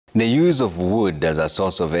The use of wood as a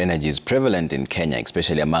source of energy is prevalent in Kenya,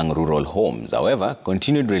 especially among rural homes. However,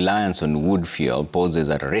 continued reliance on wood fuel poses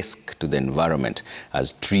a risk to the environment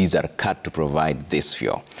as trees are cut to provide this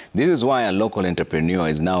fuel. This is why a local entrepreneur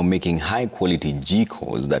is now making high-quality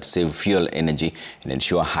jikos that save fuel energy and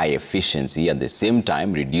ensure high efficiency, at the same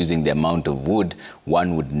time reducing the amount of wood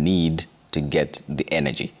one would need to get the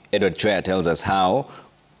energy. Edward Chwea tells us how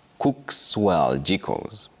Cookswell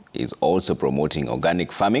Jikos is also promoting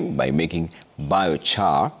organic farming by making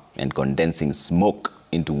biochar and condensing smoke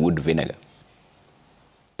into wood vinegar.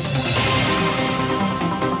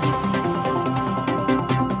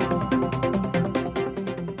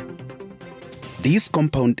 This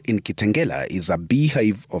compound in Kitengela is a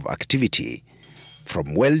beehive of activity,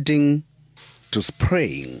 from welding to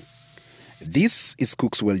spraying. This is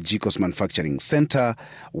Cookswell Jikos Manufacturing Center,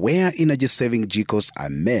 where energy-saving jikos are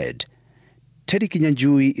made. Teddy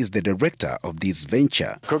Kinyanjui is the director of this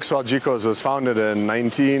venture. Cookswell Jikos was founded in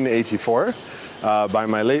 1984 by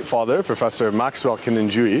my late father, Professor Maxwell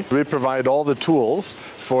Kinyanjui. We provide all the tools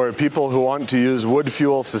for people who want to use wood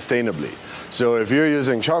fuel sustainably. So if you're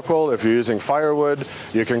using charcoal, if you're using firewood,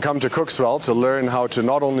 you can come to Cookswell to learn how to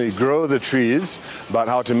not only grow the trees, but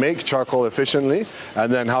how to make charcoal efficiently,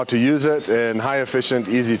 and then how to use it in high-efficient,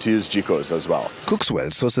 easy-to-use jikos as well.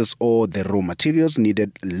 Cookswell sources all the raw materials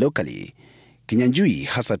needed locally. Kinyanjui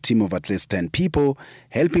has a team of at least 10 people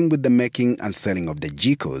helping with the making and selling of the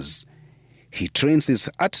jikos. He trains his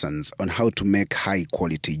artisans on how to make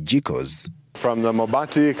high-quality jikos. From the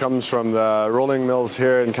Mobati comes from the rolling mills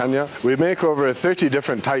here in Kenya. We make over 30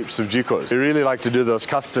 different types of jikos. We really like to do those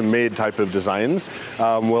custom-made type of designs.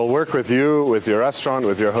 We'll work with you, with your restaurant,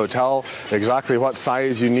 with your hotel, exactly what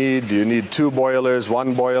size you need. Do you need 2 boilers,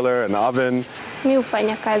 1 boiler, an oven? Mi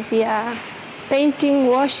hufanya kazi ya painting,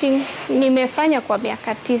 washing. Nimefanya kwa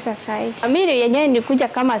miaka 9 sasa. Mimi yenyewe nilikuja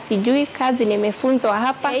kama sijui kazi, nimefunzwa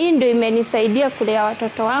hapa. Hii ndio imenisaidia kulea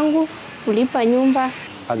watoto wangu, kulipa nyumba.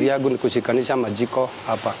 Kazi yangu ni kushikanisha majiko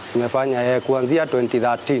hapa. Nimefanya kuanzia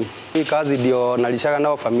 2013. Hii kazi ndio nalishaga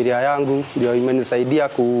nao familia yangu, ndio imenisaidia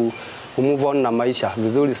move on na maisha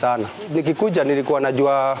vizuri sana. Nikikuja nilikuwa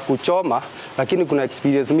najua kuchoma, lakini kuna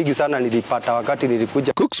experience mingi sana nilipata wakati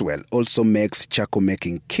nilikuja. Cookswell also makes charcoal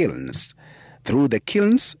making kilns. Through the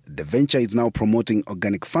kilns, the venture is now promoting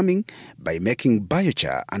organic farming by making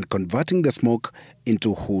biochar and converting the smoke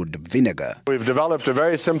into wood vinegar. We've developed a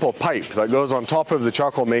very simple pipe that goes on top of the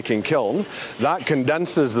charcoal making kiln. That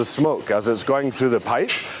condenses the smoke as it's going through the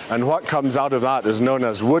pipe, and what comes out of that is known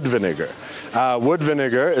as wood vinegar. Wood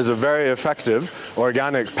vinegar is a very effective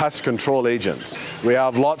organic pest control agent. We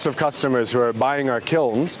have lots of customers who are buying our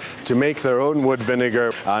kilns to make their own wood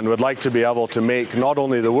vinegar and would like to be able to make not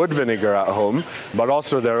only the wood vinegar at home, but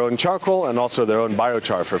also their own charcoal and also their own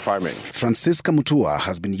biochar for farming. Francisca Mutua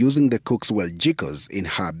has been using the Cookswell Jikos in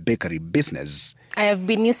her bakery business. I have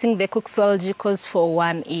been using the Cookswell Jikos for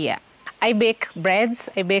 1 year. I bake breads,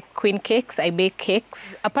 I bake queen cakes, I bake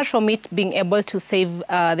cakes. Apart from it being able to save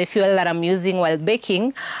the fuel that I'm using while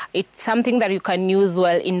baking, it's something that you can use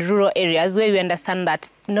well in rural areas where you understand that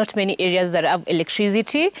not many areas that have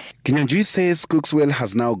electricity. Kinyanjui says Cookswell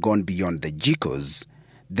has now gone beyond the jikos.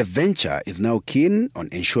 The venture is now keen on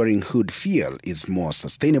ensuring wood fuel is more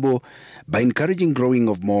sustainable by encouraging growing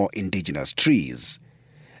of more indigenous trees.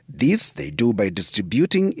 This they do by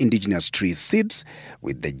distributing indigenous tree seeds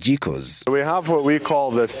with the jikos. We have what we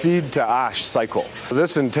call the seed to ash cycle.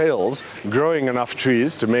 This entails growing enough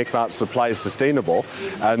trees to make that supply sustainable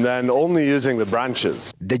and then only using the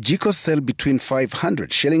branches. The jikos sell between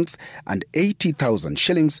 500 shillings and 80,000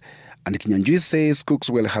 shillings, and Kinyanjui says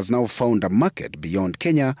Cookswell has now found a market beyond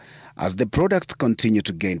Kenya as the products continue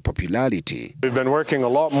to gain popularity. We've been working a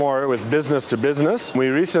lot more with business to business. We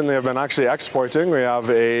recently have been actually exporting. We have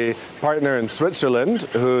a partner in Switzerland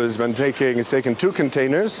who's been taken 2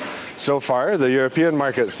 containers so far. The European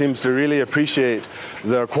market seems to really appreciate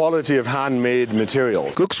the quality of handmade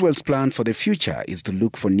materials. Cookswell's plan for the future is to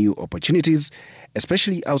look for new opportunities,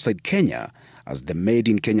 especially outside Kenya, as the Made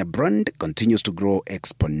in Kenya brand continues to grow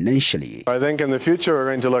exponentially. I think in the future we're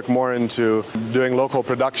going to look more into doing local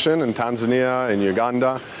production in Tanzania, in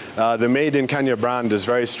Uganda. The Made in Kenya brand is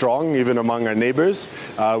very strong even among our neighbors.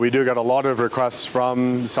 We do get a lot of requests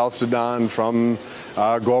from South Sudan, from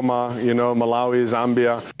Goma, Malawi,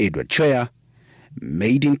 Zambia. Edward Chwea,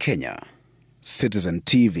 Made in Kenya, Citizen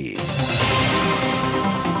TV.